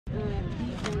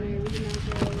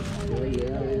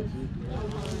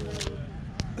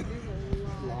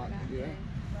Yeah.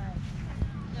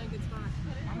 Yeah, good spot.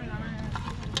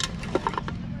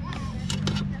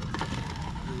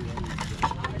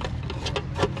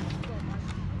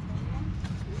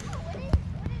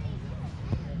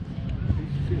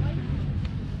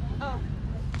 Oh,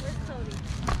 where's Cody?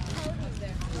 Cody's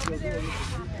there. Over there.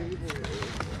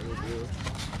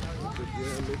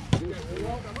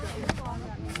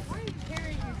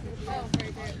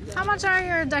 How much are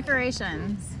your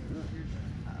decorations?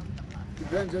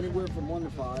 Depends, anywhere from 1 to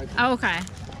 5. Oh, okay.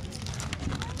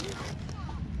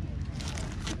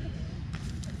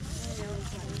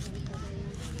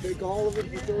 Take all of it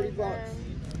for 30 bucks.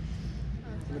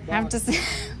 I have to see.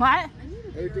 What?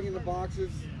 Everything in the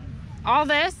boxes, All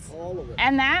this? all of it.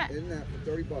 And that? In that for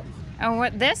 30 bucks. And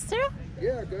what, this too?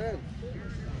 Yeah, go ahead.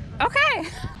 Okay.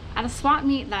 At a swap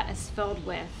meet that is filled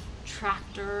with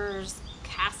tractors,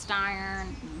 cast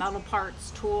iron, metal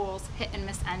parts, tools, hit and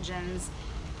miss engines,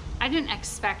 I didn't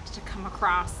expect to come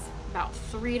across about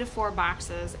 3 to 4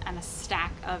 boxes and a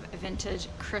stack of vintage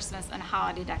Christmas and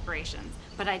holiday decorations,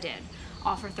 but I did,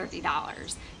 all for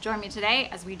 $30. Join me today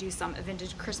as we do some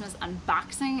vintage Christmas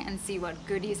unboxing and see what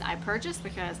goodies I purchased,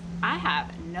 because I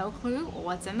have no clue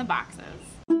what's in the boxes.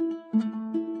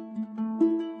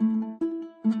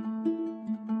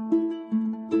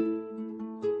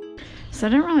 So I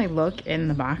didn't really look in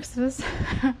the boxes.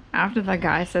 After the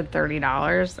guy said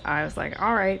 $30, I was like,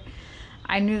 all right.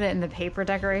 I knew that in the paper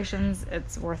decorations,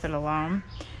 it's worth it alone.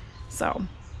 So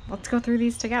let's go through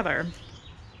these together.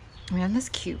 We have this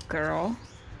cute girl.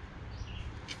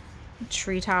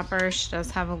 Tree topper. She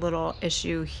does have a little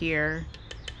issue here,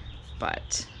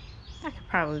 but that could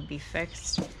probably be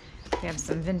fixed. We have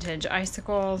some vintage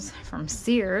icicles from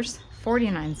Sears.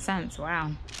 49 cents.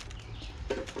 Wow.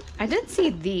 I did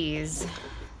see these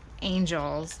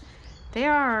angels. They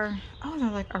are, oh, they're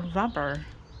like a rubber.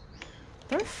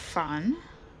 They're fun.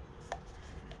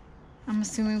 I'm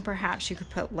assuming perhaps you could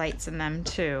put lights in them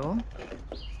too.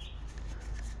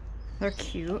 They're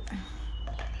cute.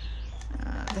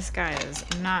 This guy is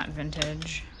not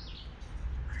vintage,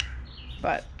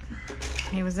 but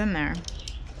he was in there.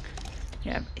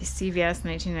 You have a CVS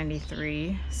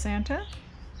 1993 Santa.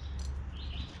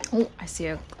 Oh, I see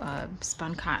a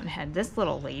spun cotton head. This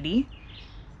little lady,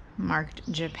 marked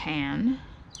Japan.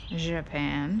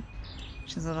 Japan.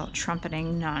 She's a little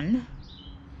trumpeting nun.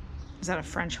 Is that a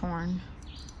French horn?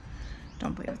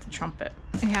 Don't believe it's a trumpet.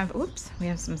 We have, oops, we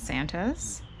have some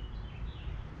Santas.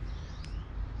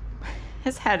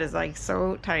 His head is like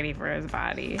so tiny for his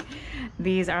body.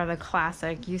 These are the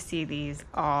classic, you see these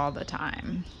all the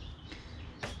time.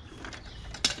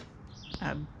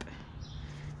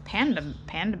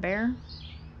 Panda bear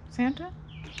Santa.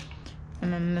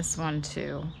 And then this one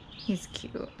too. He's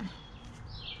cute.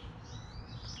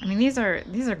 I mean, these are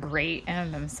great in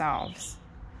of themselves.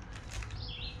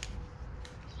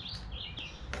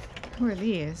 Who are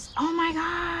these? Oh my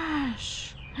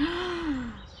gosh.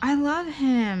 I love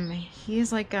him.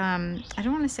 He's like, I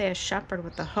don't want to say a shepherd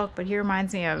with the hook, but he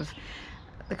reminds me of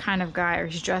the kind of guy, or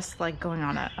he's dressed like going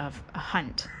on a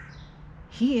hunt.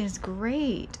 He is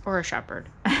great. Or a shepherd.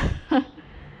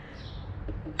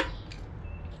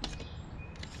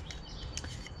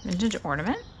 Vintage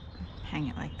ornament. Hang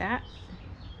it like that.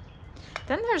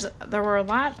 Then there were a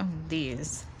lot of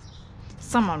these.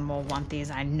 Someone will want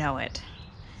these, I know it.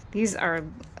 These are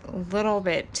a little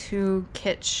bit too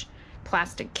kitsch,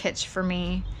 plastic kitsch for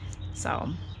me, so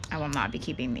I will not be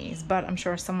keeping these, but I'm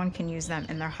sure someone can use them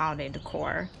in their holiday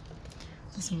decor.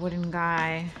 This wooden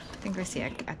guy, I think I see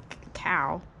a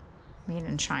cow made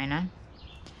in China.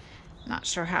 Not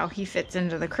sure how he fits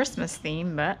into the Christmas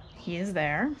theme, but he is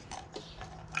there.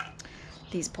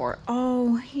 These poor,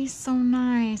 oh, he's so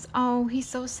nice. Oh, he's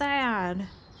so sad.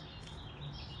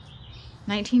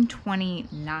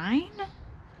 1929?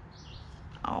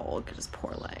 Oh, look at his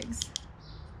poor legs.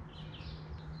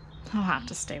 He'll have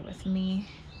to stay with me.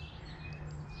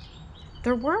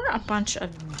 There were a bunch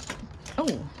of,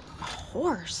 oh, a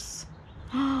horse.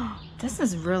 Oh, this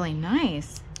is really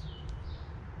nice.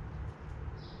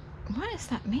 What is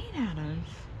that made out of?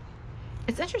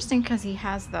 It's interesting because he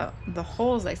has the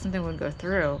holes like something would go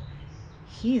through.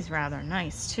 He's rather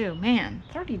nice too. Man,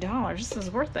 $30. This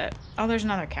is worth it. Oh, there's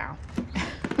another cow.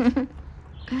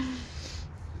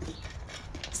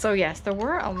 So yes, there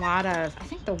were a lot of, I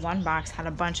think the one box had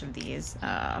a bunch of these.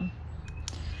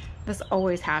 This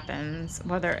always happens,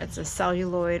 whether it's a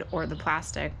celluloid or the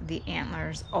plastic, the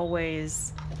antlers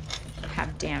always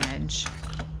have damage.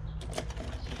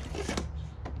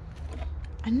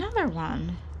 Another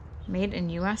one, made in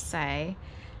USA.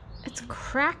 It's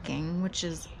cracking, which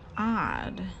is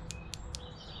odd.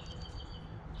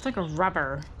 It's like a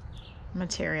rubber.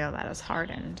 material that is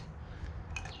hardened.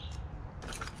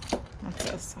 What's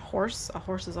this? A horse? A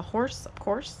horse is a horse, of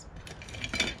course.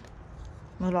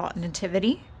 Little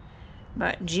nativity.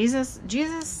 But Jesus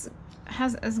is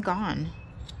gone.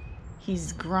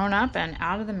 He's grown up and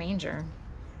out of the manger.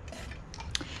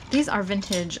 These are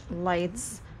vintage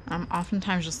lights.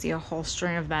 Oftentimes you'll see a whole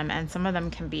string of them, and some of them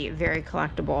can be very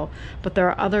collectible, but there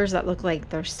are others that look like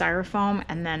they're styrofoam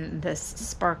and then this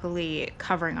sparkly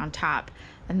covering on top,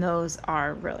 and those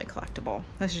are really collectible.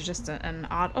 This is just an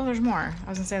odd, oh, there's more. I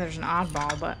was gonna say there's an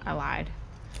oddball, but I lied.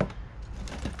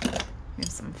 We have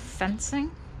some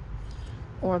fencing,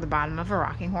 or the bottom of a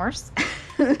rocking horse.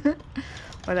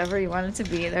 Whatever you want it to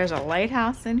be. There's a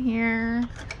lighthouse in here.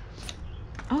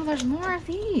 Oh, there's more of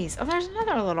these. Oh, there's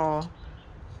another little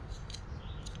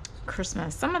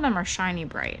Christmas. Some of them are shiny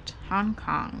bright. Hong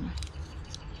Kong.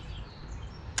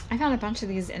 I found a bunch of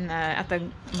these in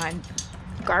my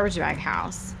garbage bag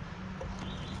house.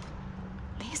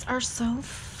 These are so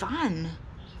fun.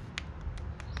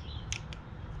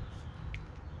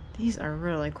 These are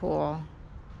really cool.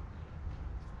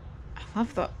 I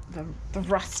love the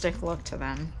rustic look to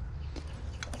them.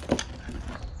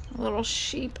 A little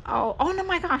sheep. Oh no,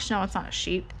 my gosh, no, it's not a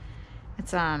sheep.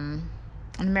 It's an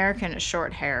American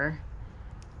short hair.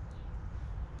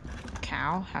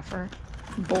 Cow, heifer,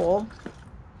 bull.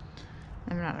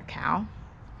 Maybe not a cow.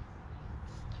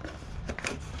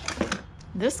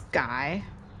 This guy,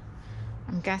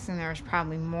 I'm guessing there's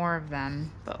probably more of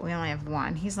them, but we only have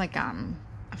one. He's like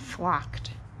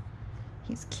flocked.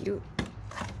 He's cute.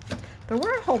 There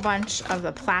were a whole bunch of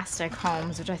the plastic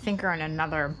homes, which I think are in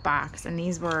another box, and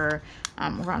these were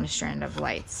on a strand of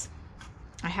lights.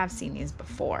 I have seen these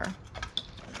before.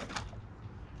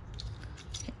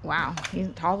 Wow, he's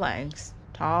tall legs.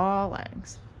 Tall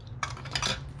legs.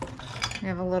 We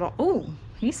have a little, ooh,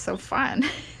 he's so fun.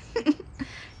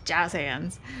 Jazz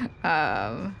hands.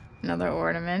 Another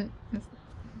ornament.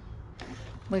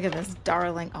 Look at this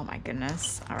darling. Oh my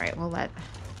goodness. All right, we'll let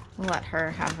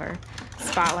her have her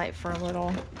spotlight for a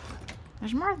little.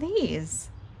 There's more of these.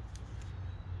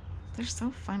 They're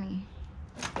so funny.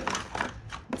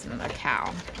 That's another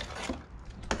cow.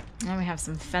 And then we have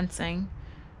some fencing.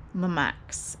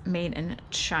 Lamax, made in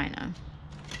China.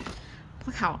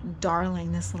 Look how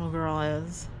darling this little girl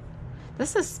is.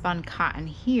 This is spun cotton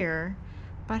here,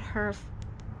 but her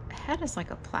head is like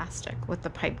a plastic with the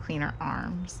pipe cleaner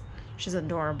arms. She's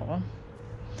adorable.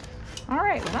 All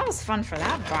right, well, that was fun for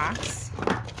that box.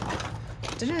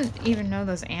 Didn't even know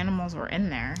those animals were in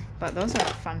there, but those are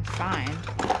a fun find.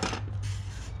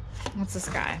 What's this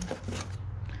guy?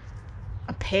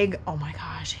 A pig. Oh my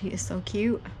gosh, he is so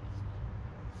cute.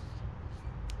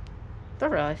 They're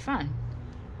really fun.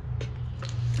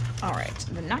 All right,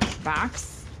 the next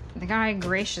box, the guy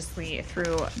graciously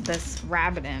threw this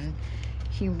rabbit in.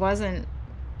 He was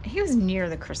near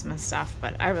the Christmas stuff,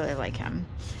 but I really like him.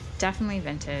 Definitely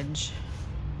vintage.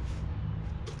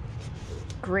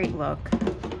 Great look.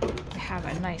 We have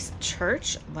a nice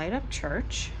church, light up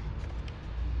church.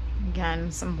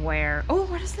 Again, some wear. Oh,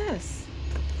 what is this?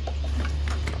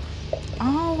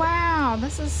 Oh, wow,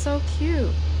 this is so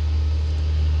cute.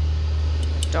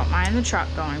 Don't mind the truck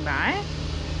going by.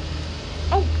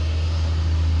 Oh!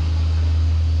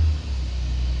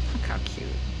 Look how cute.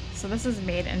 So this is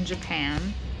made in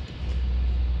Japan.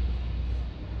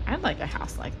 I'd like a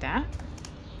house like that.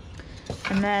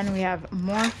 And then we have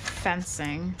more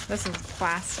fencing. This is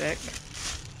plastic.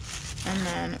 And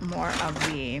then more of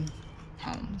the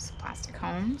homes, plastic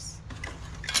homes.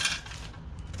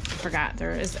 I forgot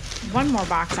there is one more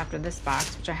box after this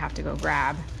box, which I have to go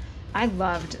grab. I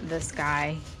loved this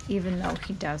guy, even though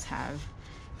he does have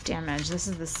damage. This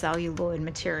is the celluloid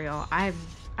material. I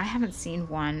haven't seen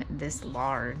one this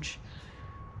large.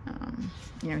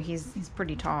 You know, he's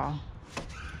pretty tall,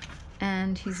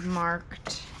 and he's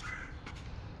marked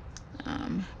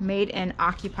made in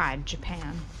occupied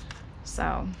Japan.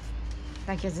 So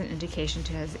that gives an indication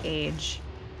to his age.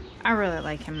 I really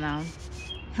like him though.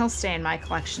 He'll stay in my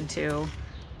collection too.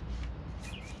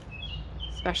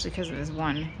 Especially because of his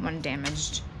one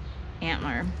damaged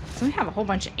antler. So we have a whole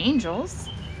bunch of angels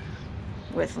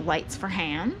with lights for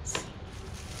hands.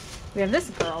 We have this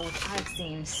girl, which I've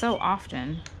seen so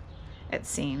often, it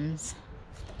seems.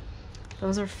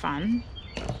 Those are fun.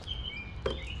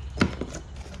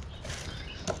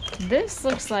 This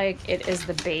looks like it is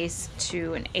the base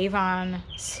to an Avon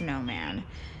snowman.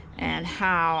 And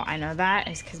how I know that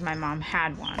is because my mom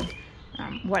had one.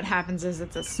 What happens is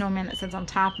it's a snowman that sits on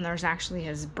top, and there's actually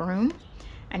his broom,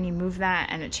 and you move that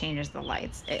and it changes the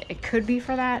lights. It could be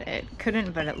for that, it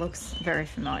couldn't, but it looks very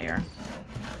familiar.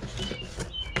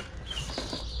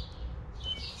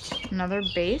 Another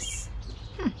base.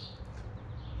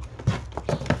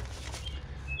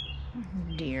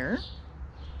 Deer.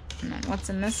 And then what's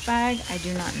in this bag? I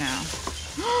do not know.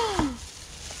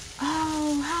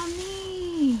 Oh, how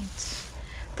neat.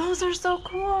 Those are so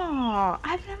cool.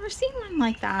 I've never seen one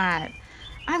like that.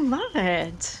 I love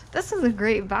it. This is a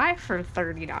great buy for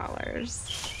 $30.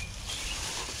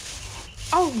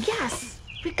 Oh, yes.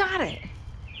 We got it.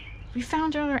 We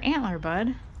found your other antler,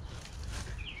 bud.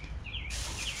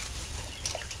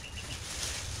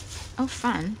 Oh,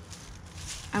 fun.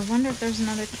 I wonder if there's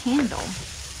another candle.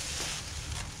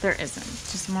 There isn't.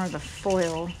 Just more of the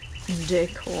foil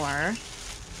decor.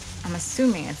 I'm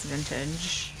assuming it's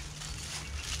vintage.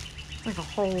 It's like a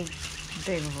whole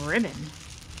big ribbon.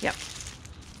 Yep.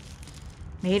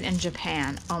 Made in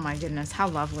Japan. Oh my goodness, how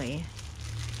lovely.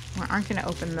 We aren't going to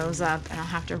open those up, and I'll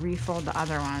have to refold the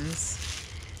other ones.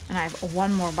 And I have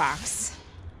one more box.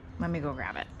 Let me go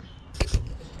grab it.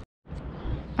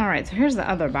 All right, so here's the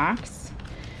other box.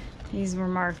 These were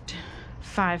marked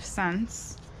 5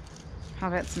 cents.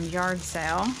 Probably at some yard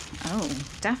sale. Oh,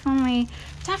 definitely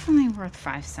worth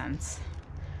 5 cents.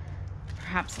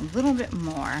 Perhaps a little bit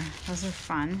more. Those are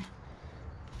fun.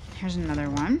 Here's another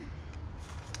one.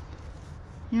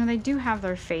 You know, they do have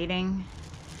their fading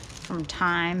from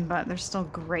time, but they're still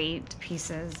great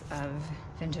pieces of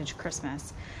vintage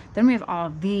Christmas. Then we have all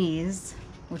of these,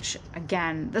 which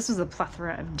again, this was a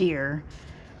plethora of deer.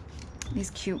 These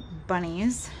cute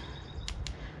bunnies.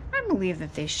 I believe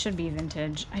that they should be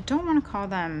vintage. I don't want to call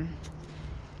them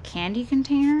candy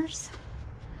containers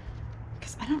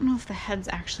because I don't know if the heads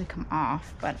actually come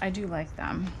off, but I do like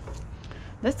them.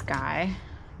 This guy,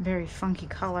 very funky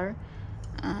color.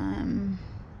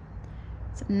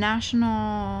 It's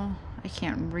national, I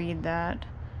can't read that,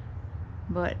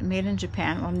 but made in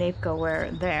Japan. Well, Napco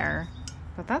wear there,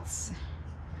 but that's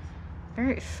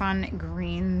very fun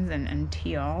greens and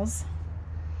teals.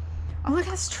 Oh, look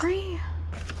at this tree.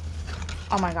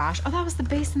 Oh my gosh. Oh, that was the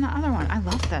base in the other one. I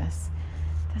love this.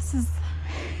 This is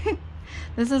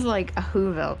this is like a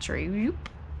Whoville tree. Whoop.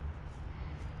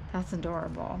 That's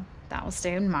adorable. That will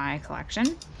stay in my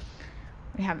collection.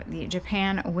 We have the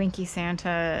Japan Winky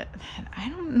Santa. I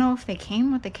don't know if they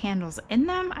came with the candles in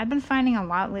them. I've been finding a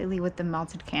lot lately with the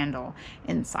melted candle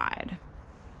inside.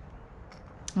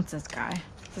 What's this guy?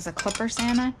 Is this a Clipper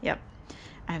Santa? Yep.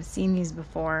 I've seen these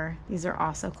before. These are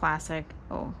also classic.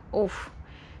 Oh, oof.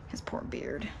 His poor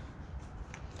beard.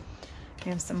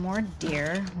 We have some more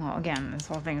deer. Well, again, this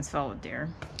whole thing is filled with deer.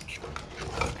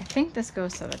 I think this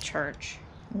goes to the church.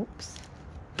 Oops.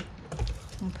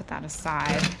 I'll put that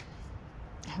aside.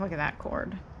 Look at that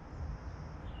cord.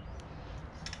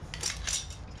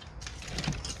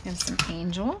 We have some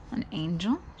angel. An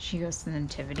angel. She goes to the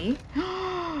nativity.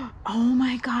 Oh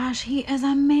my gosh, he is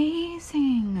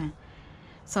amazing.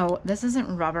 So this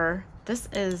isn't rubber. This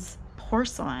is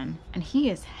porcelain, and he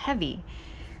is heavy.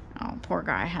 Oh, poor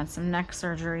guy had some neck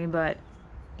surgery, but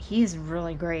he's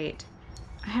really great.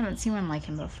 I haven't seen one like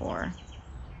him before.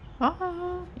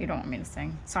 Oh, you don't want me to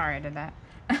sing. Sorry I did that.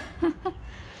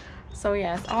 So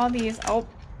yes, all these. Oh,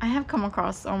 I have come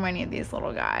across so many of these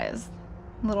little guys.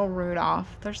 Little Rudolph.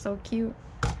 They're so cute.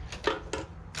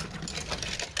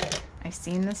 I've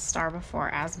seen this star before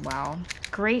as well.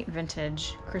 Great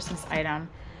vintage Christmas item.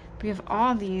 We have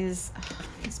all these. Oh,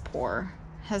 he's poor.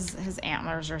 His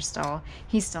antlers are still.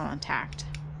 He's still intact.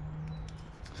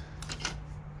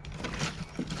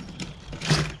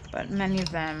 But many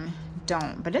of them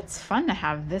don't. But it's fun to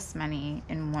have this many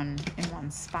in one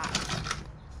spot.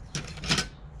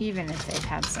 Even if they've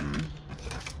had some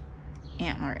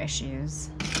antler issues.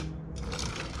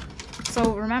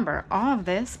 So remember, all of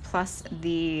this plus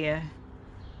the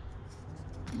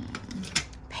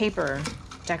paper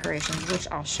decorations, which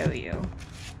I'll show you.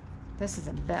 This is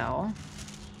a bell.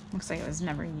 Looks like it was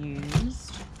never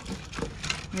used.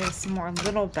 There's some more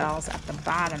little bells at the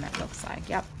bottom, it looks like.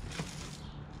 Yep.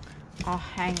 All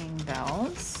hanging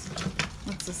bells.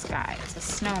 What's this guy? It's a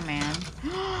snowman.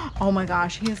 Oh my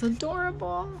gosh, he is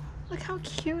adorable. Look how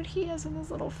cute he is with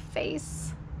his little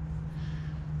face.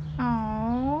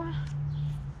 Oh.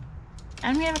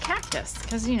 And we have a cactus,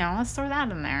 because, you know, let's throw that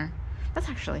in there. That's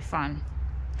actually fun.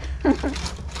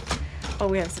 Oh,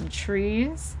 we have some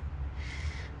trees.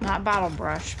 Not bottle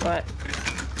brush, but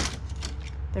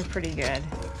they're pretty good.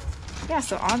 Yeah,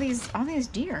 so all these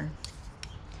deer.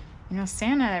 You know,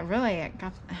 Santa really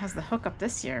has the hookup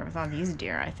this year with all these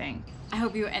deer, I think. I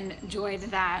hope you enjoyed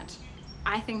that.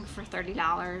 I think for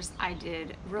 $30, I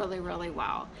did really, really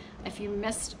well. If you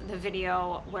missed the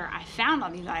video where I found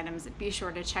all these items, be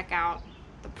sure to check out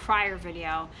the prior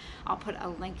video. I'll put a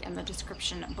link in the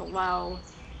description below.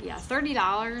 But yeah,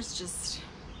 $30, just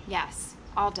Yes,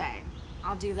 all day.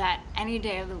 I'll do that any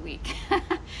day of the week.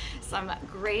 Some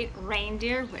great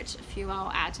reindeer, which a few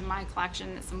I'll add to my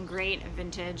collection, some great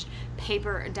vintage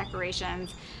paper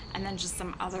decorations, and then just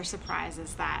some other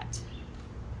surprises that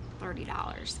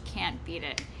 $30, can't beat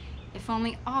it. If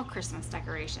only all Christmas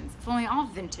decorations, if only all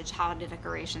vintage holiday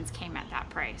decorations came at that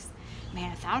price.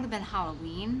 Man, if that would have been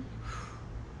Halloween.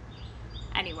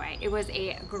 Anyway, it was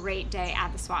a great day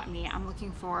at the swap meet. I'm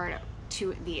looking forward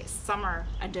to the summer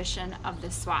edition of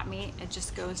the swap meet. It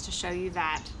just goes to show you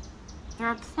that there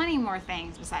are plenty more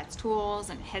things besides tools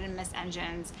and hidden miss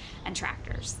engines and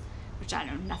tractors, which I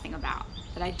know nothing about,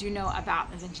 but I do know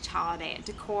about the vintage holiday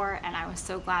decor, and I was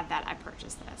so glad that I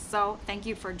purchased this. So thank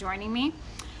you for joining me.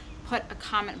 Put a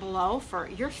comment below for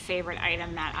your favorite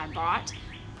item that I bought.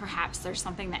 Perhaps there's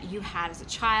something that you had as a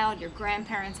child, your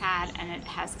grandparents had, and it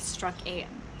has struck a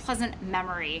pleasant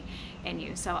memory in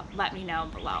you. So let me know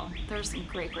below. There's some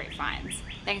great finds.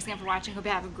 Thanks again for watching. Hope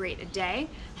you have a great day.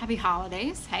 Happy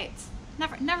holidays. Hey, it's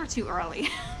never too early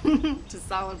to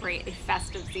celebrate a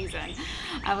festive season.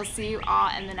 I will see you all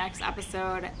in the next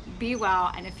episode. Be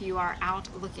well, and if you are out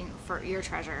looking for your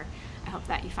treasure, I hope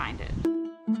that you find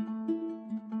it.